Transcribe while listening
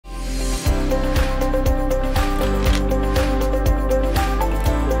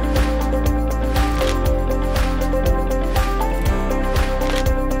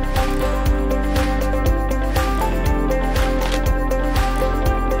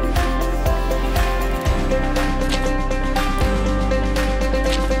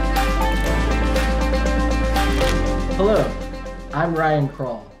I'm Ryan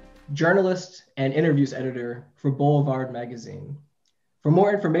Kroll, journalist and interviews editor for Boulevard magazine. For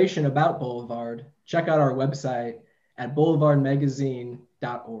more information about Boulevard, check out our website at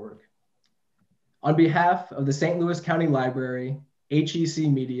boulevardmagazine.org. On behalf of the St. Louis County Library, HEC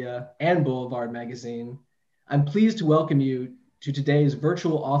Media, and Boulevard Magazine, I'm pleased to welcome you to today's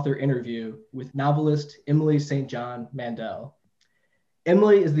virtual author interview with novelist Emily St. John Mandel.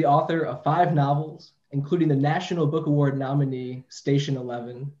 Emily is the author of 5 novels, including the National Book Award nominee Station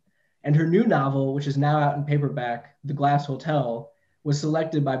 11, and her new novel, which is now out in paperback, The Glass Hotel, was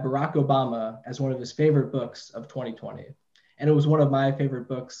selected by Barack Obama as one of his favorite books of 2020. And it was one of my favorite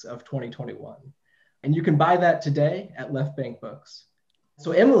books of 2021. And you can buy that today at Left Bank Books.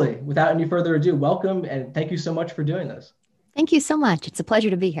 So Emily, without any further ado, welcome and thank you so much for doing this. Thank you so much. It's a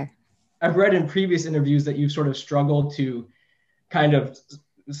pleasure to be here. I've read in previous interviews that you've sort of struggled to kind of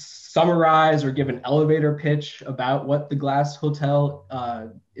summarize or give an elevator pitch about what The Glass Hotel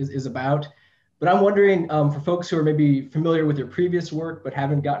is about. But I'm wondering, for folks who are maybe familiar with your previous work but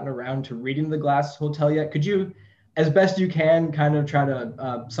haven't gotten around to reading The Glass Hotel yet, could you, as best you can, kind of try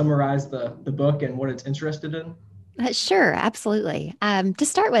to summarize the book and what it's interested in? Sure, absolutely. To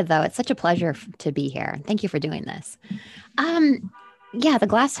start with, though, it's such a pleasure to be here. Thank you for doing this. Yeah, The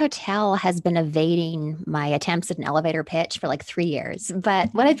Glass Hotel has been evading my attempts at an elevator pitch for like 3 years.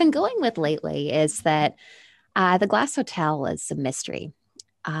 But what I've been going with lately is that The Glass Hotel is a mystery.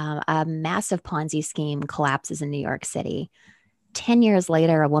 A massive Ponzi scheme collapses in New York City. 10 years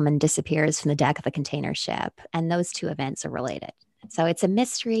later, a woman disappears from the deck of a container ship, and those two events are related. So it's a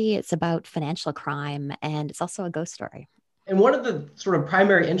mystery, it's about financial crime, and it's also a ghost story. And one of the sort of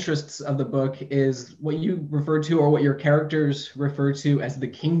primary interests of the book is what you refer to, or what your characters refer to as the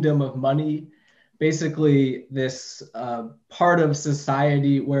kingdom of money. Basically, this part of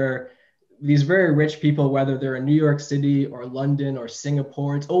society where these very rich people, whether they're in New York City or London or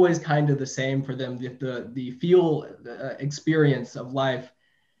Singapore, it's always kind of the same for them. The feel experience of life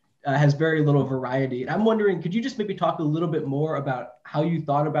has very little variety. And I'm wondering, could you just maybe talk a little bit more about how you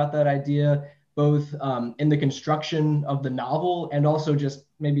thought about that idea, both in the construction of the novel and also just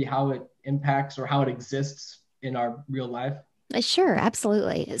maybe how it impacts or how it exists in our real life? Sure,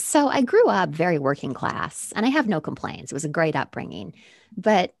 absolutely. So I grew up very working class, and I have no complaints. It was a great upbringing,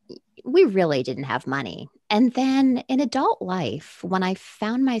 but we really didn't have money. And then in adult life, when I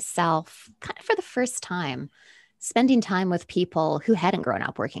found myself kind of for the first time spending time with people who hadn't grown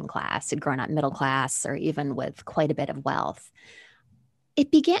up working class, who'd grown up middle class, or even with quite a bit of wealth, it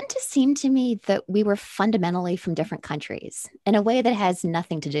began to seem to me that we were fundamentally from different countries in a way that has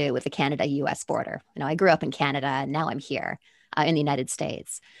nothing to do with the Canada-US border. I grew up in Canada, and now I'm here in the United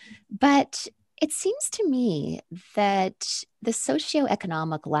States. But it seems to me that the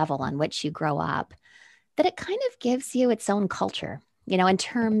socioeconomic level on which you grow up, that it kind of gives you its own culture, in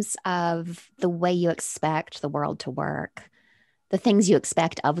terms of the way you expect the world to work, the things you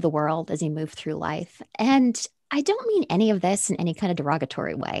expect of the world as you move through life. And I don't mean any of this in any kind of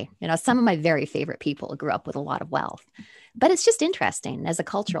derogatory way. Some of my very favorite people grew up with a lot of wealth, but it's just interesting as a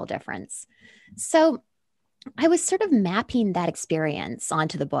cultural difference. So I was sort of mapping that experience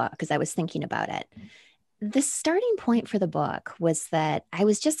onto the book as I was thinking about it. The starting point for the book was that I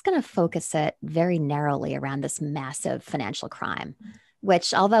was just going to focus it very narrowly around this massive financial crime,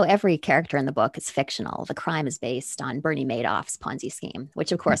 which, although every character in the book is fictional, the crime is based on Bernie Madoff's Ponzi scheme,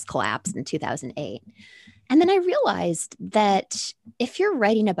 which of course collapsed in 2008. And then I realized that if you're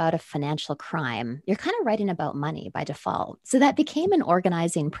writing about a financial crime, you're kind of writing about money by default. So that became an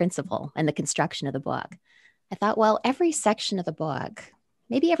organizing principle in the construction of the book. I thought, well, maybe every section of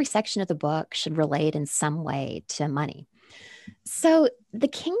the book should relate in some way to money. So the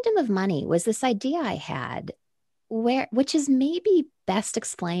kingdom of money was this idea I had, which is maybe best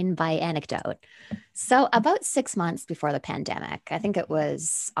explained by anecdote. So about 6 months before the pandemic, I think it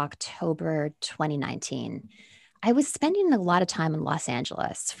was October 2019, I was spending a lot of time in Los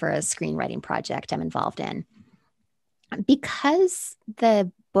Angeles for a screenwriting project I'm involved in. Because the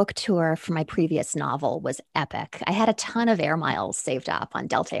book tour for my previous novel was epic, I had a ton of air miles saved up on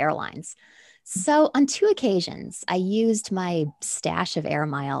Delta Airlines. So on 2 occasions, I used my stash of air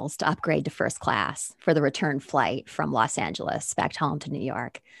miles to upgrade to first class for the return flight from Los Angeles back home to New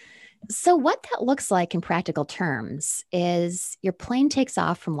York. So what that looks like in practical terms is your plane takes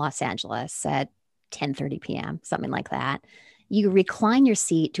off from Los Angeles at 10:30 p.m., something like that. You recline your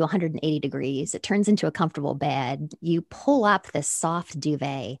seat to 180 degrees. It turns into a comfortable bed. You pull up this soft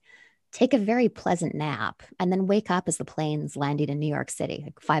duvet, take a very pleasant nap, and then wake up as the plane's landing in New York City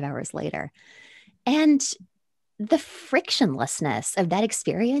like 5 hours later. And the frictionlessness of that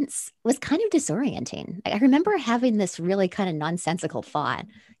experience was kind of disorienting. I remember having this really kind of nonsensical thought,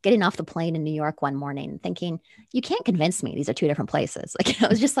 getting off the plane in New York one morning, thinking, you can't convince me these are two different places. Like, it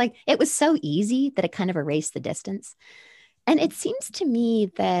was just like, it was so easy that it kind of erased the distance. And it seems to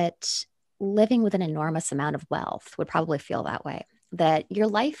me that living with an enormous amount of wealth would probably feel that way, that your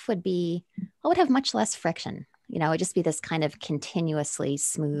life would be, well, would have much less friction. It would just be this kind of continuously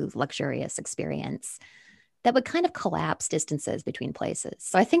smooth, luxurious experience that would kind of collapse distances between places.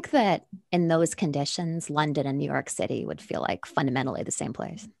 So I think that in those conditions, London and New York City would feel like fundamentally the same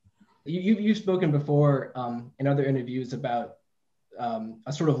place. You've spoken before in other interviews about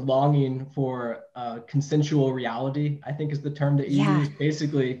a sort of longing for consensual reality, I think is the term that you Yeah. use.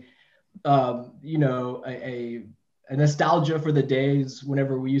 Basically, a nostalgia for the days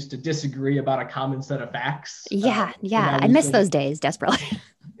whenever we used to disagree about a common set of facts. Yeah. And Yeah. now I we miss sort of, those days desperately.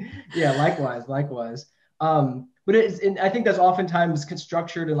 yeah, likewise, likewise. But I think that's oftentimes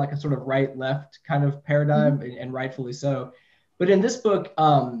structured in like a sort of right-left kind of Mhm. paradigm, and rightfully so. But in this book,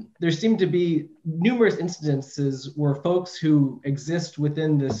 there seem to be numerous instances where folks who exist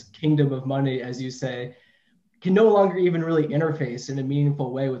within this kingdom of money, as you say, can no longer even really interface in a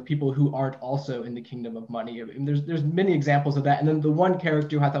meaningful way with people who aren't also in the kingdom of money. I mean, there's many examples of that. And then the one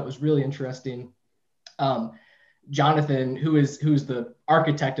character who I thought was really interesting, um, Jonathan, who's the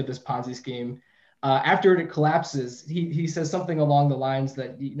architect of this Ponzi scheme, after it collapses, he says something along the lines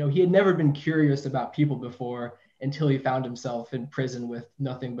that he had never been curious about people before until he found himself in prison with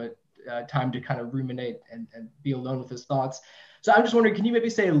nothing but time to kind of ruminate and be alone with his thoughts. So I'm just wondering, can you maybe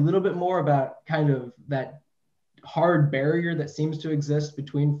say a little bit more about kind of that hard barrier that seems to exist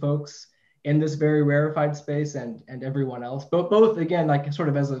between folks in this very rarefied space and everyone else, both again like sort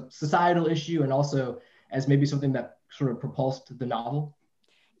of as a societal issue and also as maybe something that sort of propulsed the novel?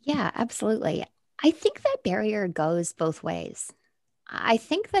 Yeah, absolutely. I think that barrier goes both ways. I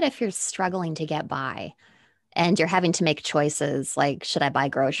think that if you're struggling to get by and you're having to make choices like, should I buy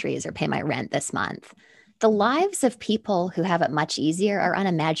groceries or pay my rent this month? The lives of people who have it much easier are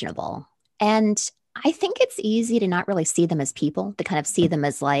unimaginable. And I think it's easy to not really see them as people, to kind of see them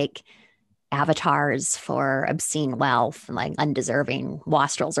as like avatars for obscene wealth and like undeserving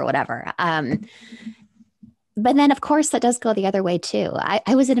wastrels or whatever. But then, of course, that does go the other way too.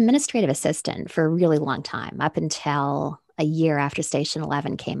 I was an administrative assistant for a really long time, up until a year after Station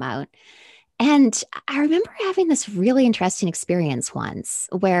 11 came out. And I remember having this really interesting experience once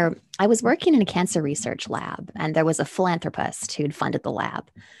where I was working in a cancer research lab, and there was a philanthropist who'd funded the lab.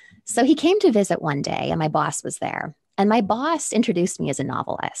 So he came to visit one day, and my boss was there. And my boss introduced me as a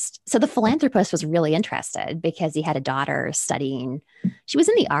novelist. So the philanthropist was really interested because he had a daughter studying. She was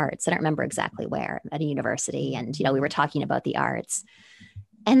in the arts. I don't remember exactly where, at a university. And, we were talking about the arts.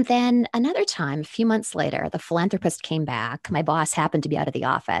 And then another time, a few months later, the philanthropist came back. My boss happened to be out of the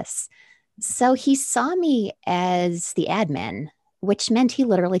office. So he saw me as the admin, which meant he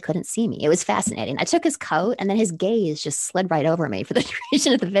literally couldn't see me. It was fascinating. I took his coat and then his gaze just slid right over me for the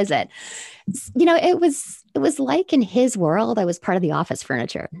duration of the visit. It was like in his world, I was part of the office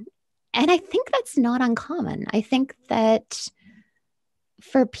furniture. And I think that's not uncommon. I think that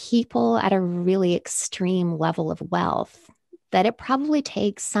for people at a really extreme level of wealth, that it probably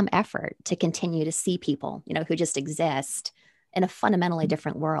takes some effort to continue to see people, who just exist in a fundamentally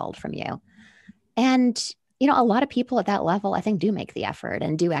different world from you. And, a lot of people at that level, I think, do make the effort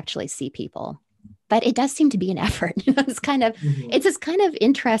and do actually see people. But it does seem to be an effort. Mm-hmm. It's this kind of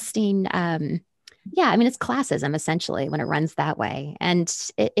interesting, yeah, I mean, it's classism essentially when it runs that way. And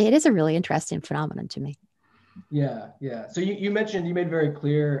it is a really interesting phenomenon to me. Yeah, yeah. So you mentioned, you made very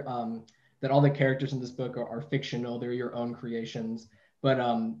clear that all the characters in this book are fictional. They're your own creations. But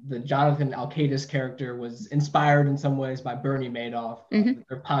the Jonathan Alcaides character was inspired in some ways by Bernie Madoff. Hmm.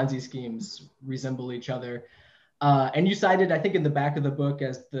 Their Ponzi schemes resemble each other. And you cited, I think, in the back of the book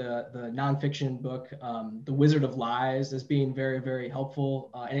as the nonfiction book, The Wizard of Lies, as being very, very helpful.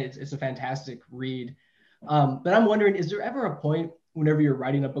 And it's a fantastic read. But I'm wondering, is there ever a point whenever you're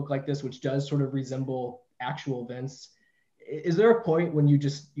writing a book like this, which does sort of resemble actual events, is there a point when you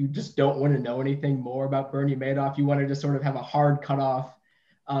just don't want to know anything more about Bernie Madoff? You want to just sort of have a hard cutoff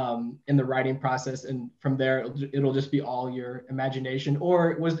in the writing process, and from there it'll just be all your imagination?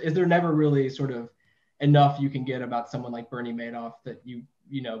 Or is there never really sort of enough you can get about someone like Bernie Madoff that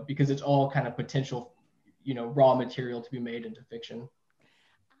because it's all kind of potential raw material to be made into fiction?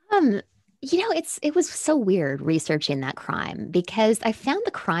 Um, it was so weird researching that crime because I found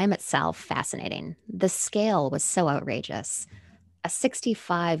the crime itself fascinating. The scale was so outrageous. A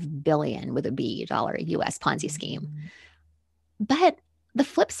 65 billion with a B dollar US Ponzi scheme. But the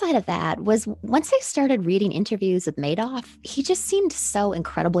flip side of that was once I started reading interviews with Madoff, he just seemed so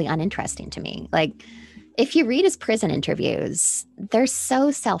incredibly uninteresting to me. Like, if you read his prison interviews, they're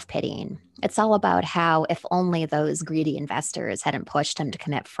so self pitying. It's all about how if only those greedy investors hadn't pushed him to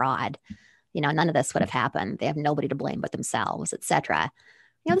commit fraud, none of this would have happened. They have nobody to blame but themselves, etc.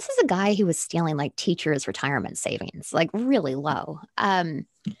 This is a guy who was stealing like teachers' retirement savings, like really low.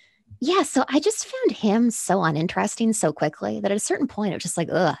 Yeah, so I just found him so uninteresting so quickly that at a certain point it was just like,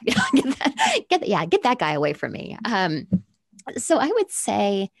 ugh, get that guy away from me. So I would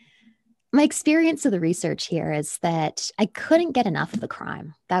say my experience of the research here is that I couldn't get enough of the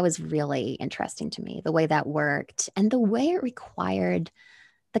crime. That was really interesting to me, the way that worked and the way it required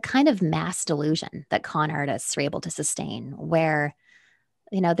the kind of mass delusion that con artists are able to sustain, where,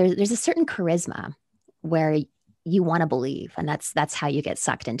 there's a certain charisma where you want to believe, and that's how you get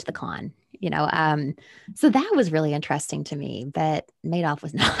sucked into the con. So that was really interesting to me, but Madoff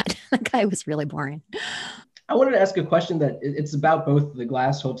was not. The guy was really boring. I wanted to ask a question that it's about both the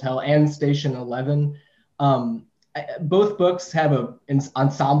Glass Hotel and Station 11. Both books have an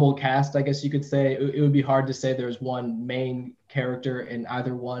ensemble cast, I guess you could say. It would be hard to say there's one main character in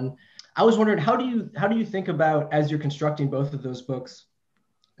either one. I was wondering, how do you think about, as you're constructing both of those books,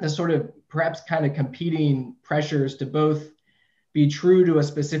 the sort of perhaps kind of competing pressures to both be true to a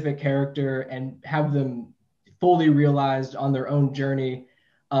specific character and have them fully realized on their own journey,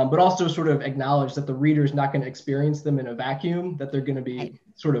 but also sort of acknowledge that the reader is not going to experience them in a vacuum, that they're going to Right. be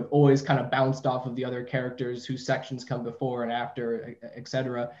sort of always kind of bounced off of the other characters whose sections come before and after, et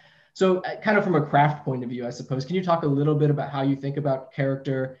cetera. So kind of from a craft point of view, I suppose, can you talk a little bit about how you think about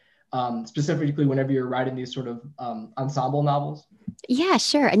character, specifically whenever you're writing these sort of ensemble novels? Yeah,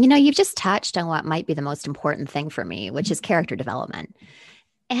 sure. And you've just touched on what might be the most important thing for me, which is character development.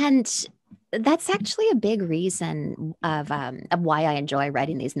 And that's actually a big reason of why I enjoy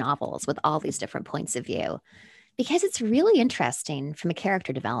writing these novels with all these different points of view, because it's really interesting from a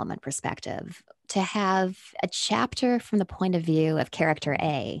character development perspective to have a chapter from the point of view of character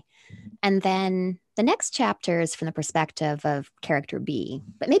A, and then the next chapter is from the perspective of character B,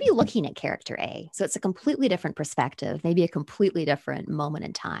 but maybe looking at character A. So it's a completely different perspective, maybe a completely different moment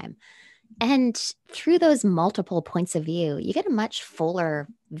in time. And through those multiple points of view, you get a much fuller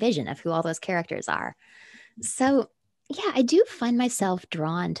vision of who all those characters are. So, yeah, I do find myself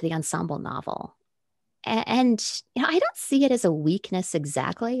drawn to the ensemble novel. And I don't see it as a weakness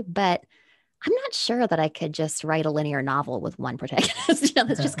exactly, but I'm not sure that I could just write a linear novel with one protagonist.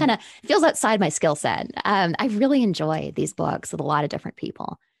 That's just kind of feels outside my skill set. I really enjoy these books with a lot of different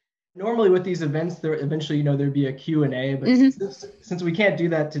people. Normally with these events, there eventually, there'd be a Q&A, but Hmm. since we can't do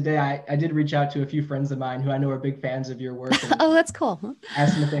that today, I did reach out to a few friends of mine who I know are big fans of your work and Oh, that's cool.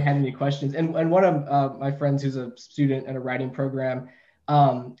 asked them if they had any questions. And one of my friends who's a student in a writing program,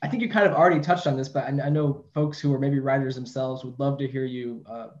 I think you kind of already touched on this, but I know folks who are maybe writers themselves would love to hear you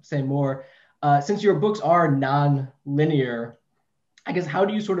say more. Since your books are non-linear, I guess how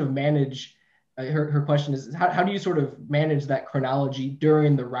do you sort of manage her question is how do you sort of manage that chronology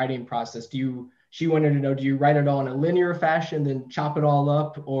during the writing process? She wanted to know, do you write it all in a linear fashion, then chop it all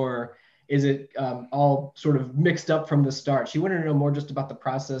up, or is it all sort of mixed up from the start? She wanted to know more just about the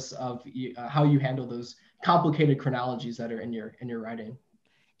process of how you handle those complicated chronologies that are in your writing.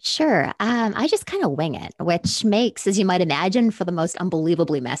 Sure. I just kind of wing it, which makes, as you might imagine, for the most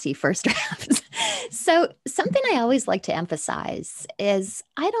unbelievably messy first drafts. So, something I always like to emphasize is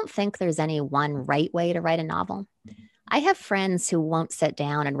I don't think there's any one right way to write a novel. I have friends who won't sit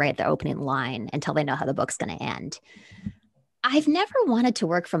down and write the opening line until they know how the book's going to end. I've never wanted to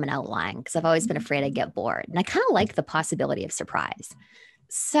work from an outline because I've always been afraid I'd get bored. And I kind of like the possibility of surprise.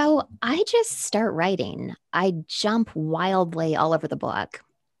 So I just start writing. I jump wildly all over the book.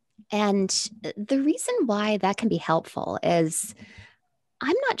 And the reason why that can be helpful is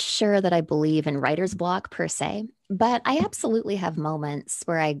I'm not sure that I believe in writer's block per se, but I absolutely have moments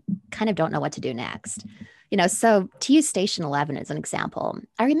where I kind of don't know what to do next. So to use Station 11 as an example,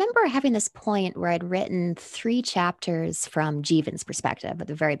 I remember having this point where I'd written 3 chapters from Jeevan's perspective at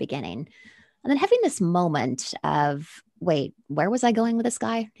the very beginning, and then having this moment of, wait, where was I going with this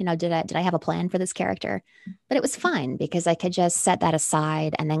guy? Did I have a plan for this character? But it was fine because I could just set that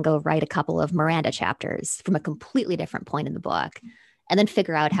aside and then go write a couple of Miranda chapters from a completely different point in the book and then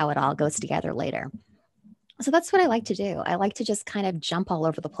figure out how it all goes together later. So that's what I like to do. I like to just kind of jump all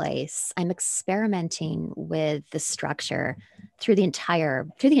over the place. I'm experimenting with the structure through the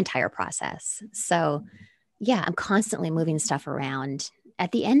entire process. So yeah, I'm constantly moving stuff around.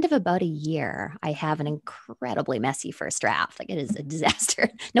 at the end of about a year, I have an incredibly messy first draft. Like it is a disaster.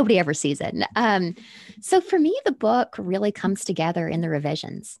 Nobody ever sees it. So for me, the book really comes together in the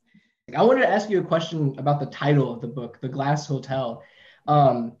revisions. I wanted to ask you a question about the title of the book, The Glass Hotel.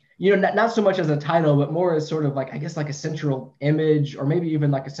 Not so much as a title, but more as sort of like, I guess, like a central image or maybe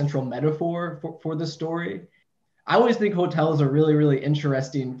even like a central metaphor for the story. I always think hotels are really, really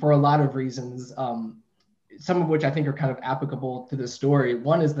interesting for a lot of reasons, some of which I think are kind of applicable to the story.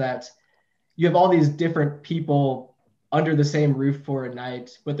 One is that you have all these different people under the same roof for a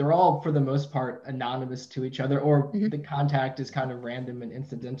night, but they're all, for the most part, anonymous to each other, or Mhm. the contact is kind of random and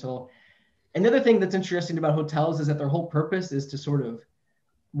incidental. Another thing that's interesting about hotels is that their whole purpose is to sort of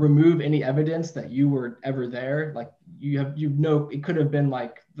remove any evidence that you were ever there. Like it could have been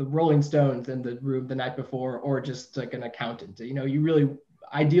like the Rolling Stones in the room the night before, or just like an accountant. You really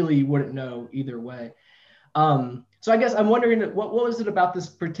ideally you wouldn't know either way. So I guess I'm wondering what was it about this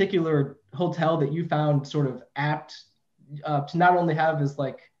particular hotel that you found sort of apt to not only have as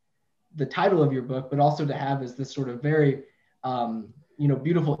like the title of your book, but also to have as this sort of very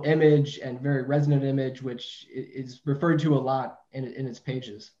beautiful image and very resonant image, which is referred to a lot in its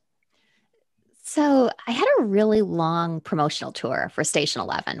pages. So I had a really long promotional tour for Station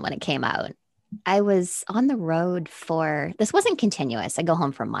 11 when it came out. I was on the road for this wasn't continuous. I go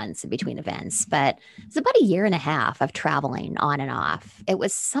home for months in between events, but it was about a year and a half of traveling on and off. It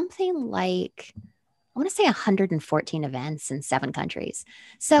was something like I want to say 114 events in 7 countries.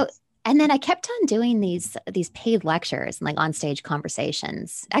 So and then I kept on doing these paid lectures and like on stage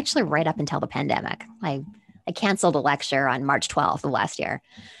conversations, actually right up until the pandemic. I canceled a lecture on March 12th of last year.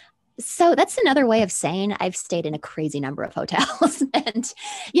 So that's another way of saying I've stayed in a crazy number of hotels. And,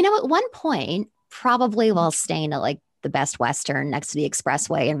 at one point, probably while staying at like the Best Western next to the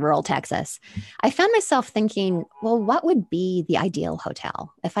expressway in rural Texas, I found myself thinking, well, what would be the ideal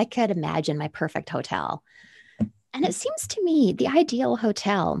hotel if I could imagine my perfect hotel? And it seems to me the ideal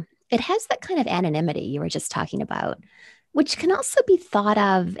hotel, it has that kind of anonymity you were just talking about, which can also be thought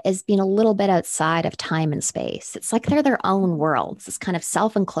of as being a little bit outside of time and space. It's like they're their own worlds, this kind of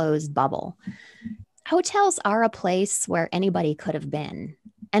self enclosed bubble. Hotels are a place where anybody could have been.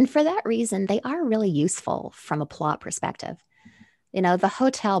 And for that reason, they are really useful from a plot perspective. The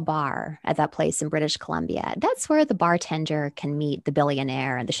hotel bar at that place in British Columbia, that's where the bartender can meet the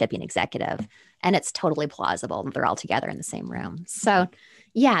billionaire and the shipping executive. And it's totally plausible that they're all together in the same room. So,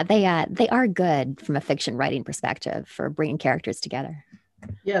 yeah, they are good from a fiction writing perspective for bringing characters together.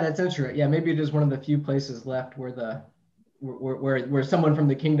 Yeah, that's interesting. Yeah, maybe it is one of the few places left where where someone from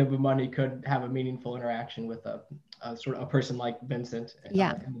the kingdom of money could have a meaningful interaction with a sort of a person like Vincent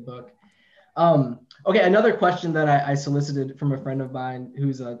Yeah. in the book. Okay, another question that I solicited from a friend of mine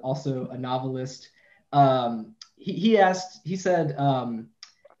who's also a novelist. He said,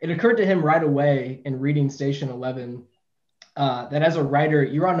 it occurred to him right away in reading Station 11 that as a writer,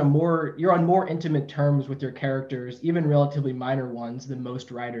 you're on more intimate terms with your characters, even relatively minor ones, than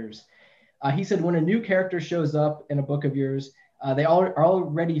most writers. He said, when a new character shows up in a book of yours, they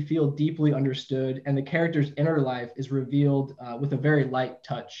already feel deeply understood, and the character's inner life is revealed with a very light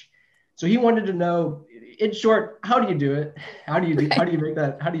touch. So he wanted to know, in short, how do you do it? How do you make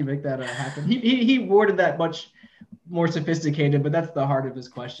that happen? He worded that much more sophisticated, but that's the heart of his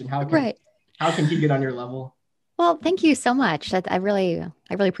question. Right. How can he get on your level? Well, thank you so much. I really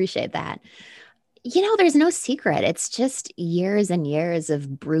appreciate that. There's no secret. It's just years and years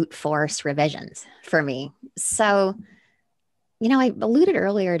of brute force revisions for me. So, I alluded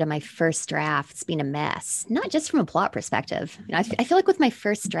earlier to my first drafts being a mess, not just from a plot perspective. I feel like with my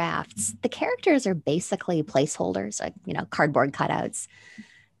first drafts, the characters are basically placeholders, like, cardboard cutouts.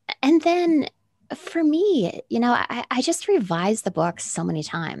 And then for me, I just revise the book so many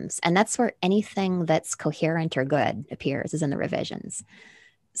times. And that's where anything that's coherent or good appears, is in the revisions.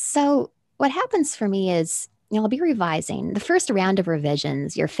 So what happens for me is, I'll be revising. The first round of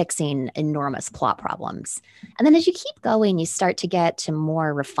revisions, you're fixing enormous plot problems. And then as you keep going, you start to get to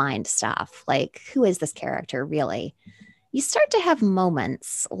more refined stuff, like who is this character really? You start to have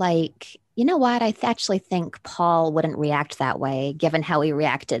moments like, you know what, actually think Paul wouldn't react that way given how he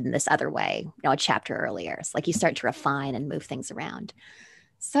reacted in this other way, a chapter earlier. It's like you start to refine and move things around.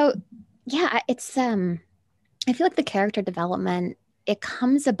 So yeah, I feel like the character development, it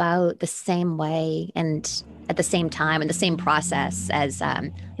comes about the same way and at the same time and the same process as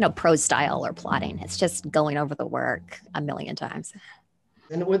prose style or plotting. It's just going over the work a million times.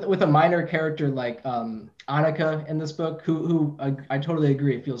 And with a minor character like Annika in this book, who I totally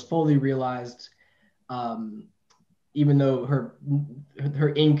agree feels fully realized, um, even though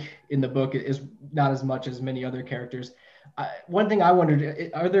her ink in the book is not as much as many other characters. One thing I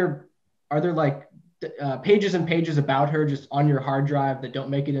wondered, are there like pages and pages about her just on your hard drive that don't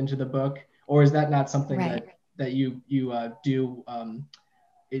make it into the book, or is that not something Right. that you do?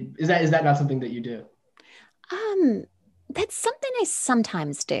 Is that not something that you do? Um, that's something I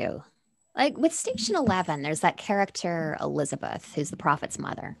sometimes do. Like with Station 11, there's that character Elizabeth, who's the prophet's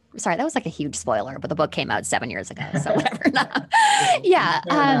mother. Sorry, that was like a huge spoiler, but the book came out 7 years ago, so whatever. Yeah.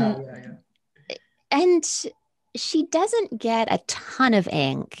 Fair now. Yeah, yeah. And she doesn't get a ton of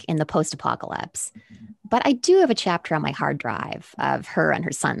ink in the post-apocalypse, but I do have a chapter on my hard drive of her and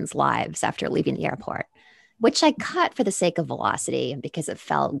her son's lives after leaving the airport, which I cut for the sake of velocity because it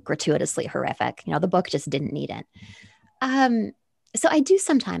felt gratuitously horrific. The book just didn't need it. Um, so I do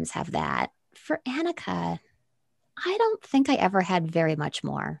sometimes have that. For Annika, I don't think I ever had very much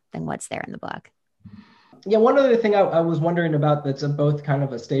more than what's there in the book. Yeah, one other thing I was wondering about that's both kind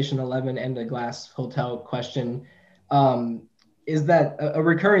of a Station 11 and a Glass Hotel question, um, is that a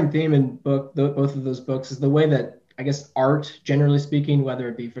recurring theme in both of those books is the way that I guess art, generally speaking, whether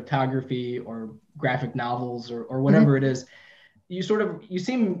it be photography or graphic novels or Mhm. whatever it is, you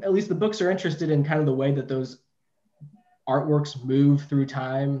seem, at least the books are interested in kind of the way that those artworks move through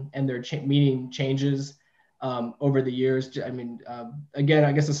time and their meaning changes over the years. I mean, again,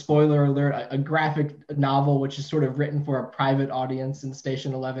 I guess a spoiler alert: a graphic novel which is sort of written for a private audience in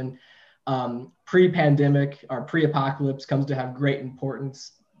Station 11, pre-pandemic or pre-apocalypse, comes to have great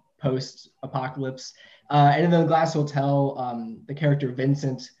importance post-apocalypse. And in the Glass Hotel, the character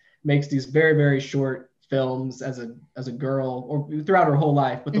Vincent makes these very, very short films as a girl or throughout her whole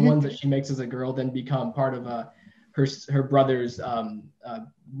life, but the Mhm. ones that she makes as a girl then become part of her brother's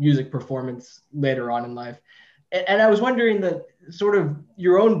music performance later on in life. And I was wondering that sort of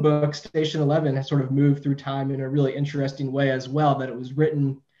your own book, Station 11, has sort of moved through time in a really interesting way as well, that it was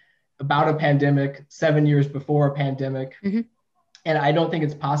written about a pandemic 7 years before a pandemic. Mhm. And I don't think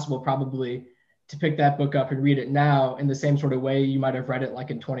it's possible probably to pick that book up and read it now in the same sort of way you might have read it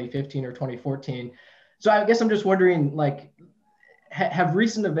like in 2015 or 2014. So I guess I'm just wondering, like, have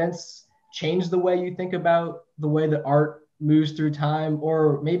recent events changed the way you think about the way that art moves through time,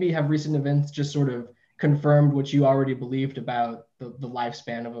 or maybe have recent events just sort of confirmed what you already believed about the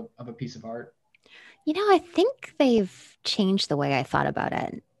lifespan of a piece of art? I think they've changed the way I thought about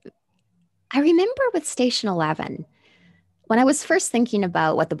it. I remember with Station 11, when I was first thinking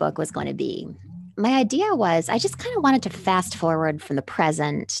about what the book was going to be, my idea was I just kind of wanted to fast forward from the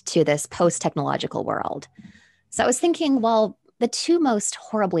present to this post technological world. So I was thinking, well, the two most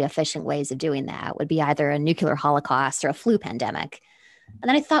horribly efficient ways of doing that would be either a nuclear holocaust or a flu pandemic. And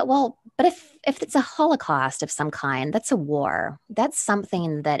then I thought, well, but if it's a holocaust of some kind, that's a war. That's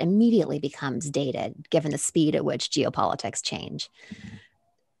something that immediately becomes dated given the speed at which geopolitics change.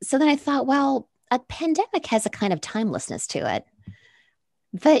 So then I thought, well, a pandemic has a kind of timelessness to it.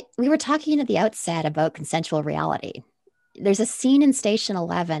 But we were talking at the outset about consensual reality. There's a scene in Station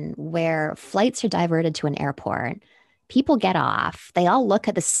 11 where flights are diverted to an airport. People get off. They all look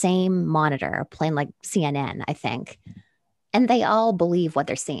at the same monitor, playing like CNN, I think, and they all believe what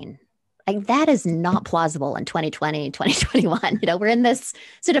they're seeing. Like that is not plausible in 2020, 2021. We're in this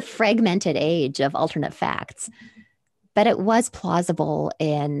sort of fragmented age of alternate facts. But it was plausible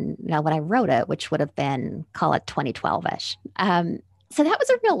in when I wrote it, which would have been, call it 2012-ish. So that was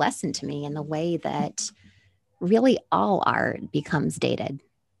a real lesson to me in the way that really all art becomes dated.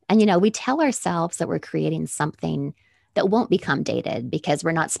 And, we tell ourselves that we're creating something that won't become dated because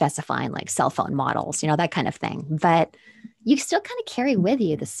we're not specifying like cell phone models, that kind of thing. But you still kind of carry with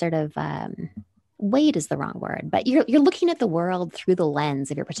you this sort of weight is the wrong word, but you're looking at the world through the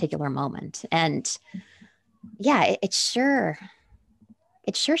lens of your particular moment. And yeah, it sure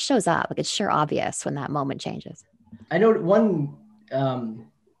shows up. Like it's sure obvious when that moment changes. I know one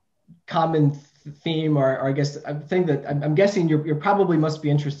common theme, or I guess a thing that I'm guessing you're probably must be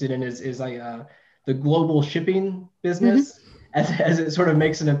interested in is like the global shipping Mm-hmm. business, as it sort of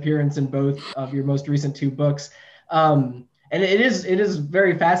makes an appearance in both of your most recent two books. And it is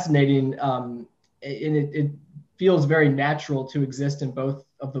very fascinating, and it feels very natural to exist in both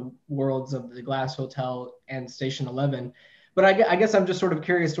of the worlds of the Glass Hotel and Station 11. But I guess I'm just sort of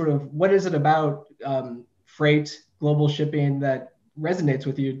curious, sort of what is it about freight, global shipping, that resonates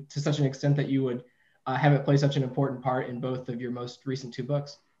with you to such an extent that you would have it play such an important part in both of your most recent two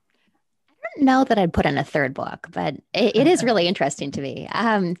books? I don't know that I'd put in a third book, but it is really interesting to me.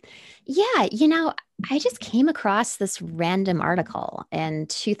 Yeah, I just came across this random article in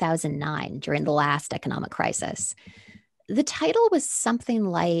 2009 during the last economic crisis. The title was something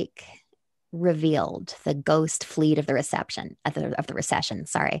like "Revealed: The Ghost Fleet of the Recession."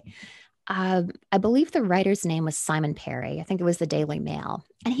 Sorry. I believe the writer's name was Simon Perry. I think it was the Daily Mail.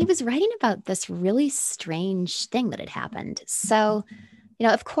 And he was writing about this really strange thing that had happened. So,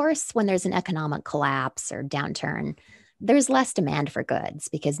 of course, when there's an economic collapse or downturn, there's less demand for goods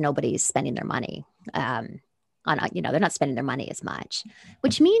because nobody's spending their money. They're not spending their money as much,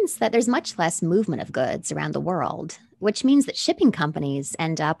 which means that there's much less movement of goods around the world, which means that shipping companies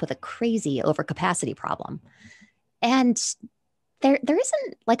end up with a crazy overcapacity problem. And there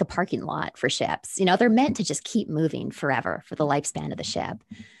isn't like a parking lot for ships. They're meant to just keep moving forever for the lifespan of the ship.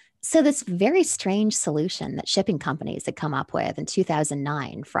 So this very strange solution that shipping companies had come up with in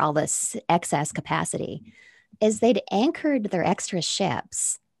 2009 for all this excess capacity is they'd anchored their extra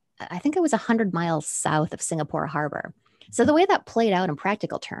ships. I think it was 100 miles south of Singapore Harbor. So the way that played out in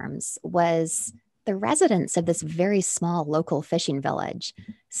practical terms was the residents of this very small local fishing village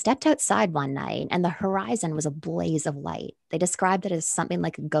stepped outside one night and the horizon was a blaze of light. They described it as something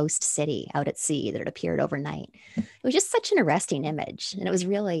like a ghost city out at sea that had appeared overnight. It was just such an arresting image and it was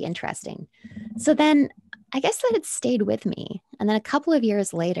really interesting. So then I guess that had stayed with me. And then a couple of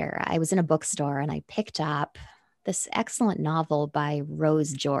years later, I was in a bookstore and I picked up this excellent novel by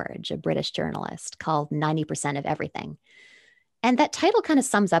Rose George, a British journalist, called 90% of Everything. And that title kind of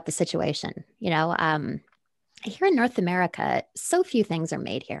sums up the situation. Here in North America, so few things are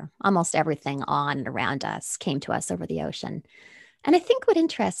made here. Almost everything on and around us came to us over the ocean. And I think what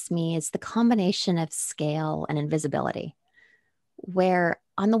interests me is the combination of scale and invisibility, where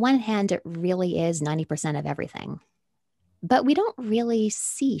on the one hand, it really is 90% of everything. But we don't really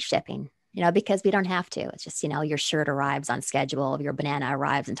see shipping, because we don't have to. It's just, your shirt arrives on schedule, your banana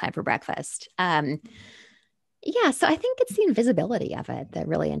arrives in time for breakfast. So I think it's the invisibility of it that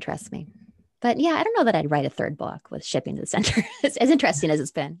really interests me. But yeah, I don't know that I'd write a third book with shipping to the center, as interesting as it's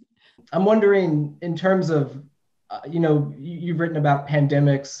been. I'm wondering, in terms of, you've written about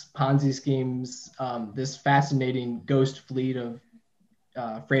pandemics, Ponzi schemes, this fascinating ghost fleet of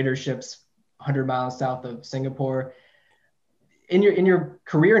freighter ships 100 miles south of Singapore. In your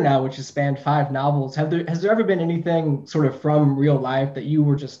career now, which has spanned 5 novels, has there ever been anything sort of from real life that you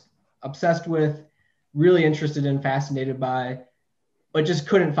were just obsessed with, really interested in, fascinated by, but just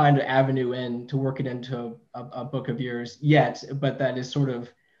couldn't find an avenue in to work it into a book of yours yet, but that is sort of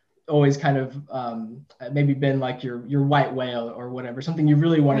always kind of maybe been like your white whale or whatever, something you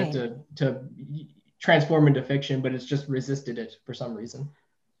really wanted to transform into fiction, but it's just resisted it for some reason?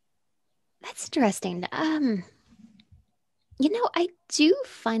 That's interesting. I do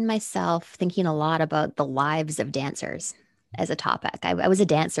find myself thinking a lot about the lives of dancers as a topic. I was a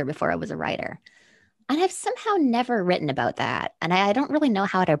dancer before I was a writer. And I've somehow never written about that. And I don't really know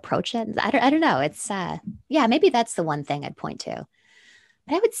how to approach it. I don't know. It's, maybe that's the one thing I'd point to.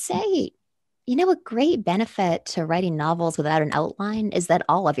 But I would say, a great benefit to writing novels without an outline is that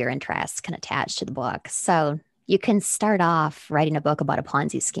all of your interests can attach to the book. So you can start off writing a book about a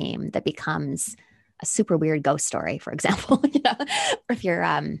Ponzi scheme that becomes a super weird ghost story, for example, or if you're,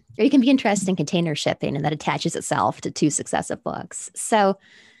 or you can be interested in container shipping and that attaches itself to 2 successive books. So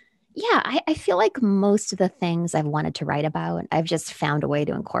yeah, I feel like most of the things I've wanted to write about, I've just found a way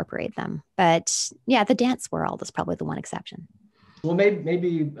to incorporate them. But yeah, the dance world is probably the one exception. Well,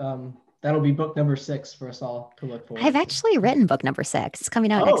 maybe that'll be book number 6 for us all to look forward I've to. actually written book number 6. It's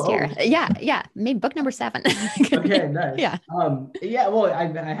coming out next year. Yeah, maybe book number 7. Okay, nice. Yeah. Well,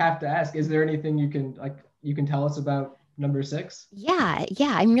 I have to ask, is there anything you can tell us about number 6? Yeah,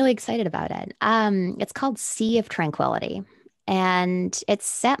 I'm really excited about it. It's called Sea of Tranquility. And it's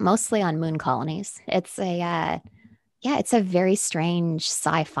set mostly on moon colonies. It's a very strange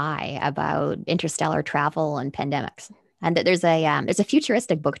sci-fi about interstellar travel and pandemics. And there's a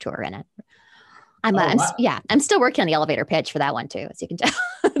futuristic book tour in it. I'm still working on the elevator pitch for that one too, as you can tell.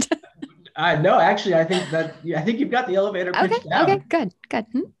 No, actually, I think you've got the elevator pitch down. Okay, good.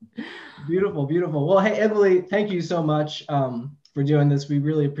 Beautiful. Well, hey, Emily, thank you so much for doing this. We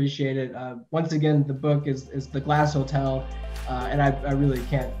really appreciate it. Once again, the book is The Glass Hotel, and I really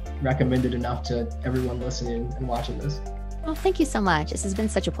can't recommend it enough to everyone listening and watching this. Well, thank you so much. This has been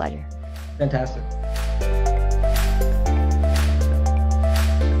such a pleasure. Fantastic.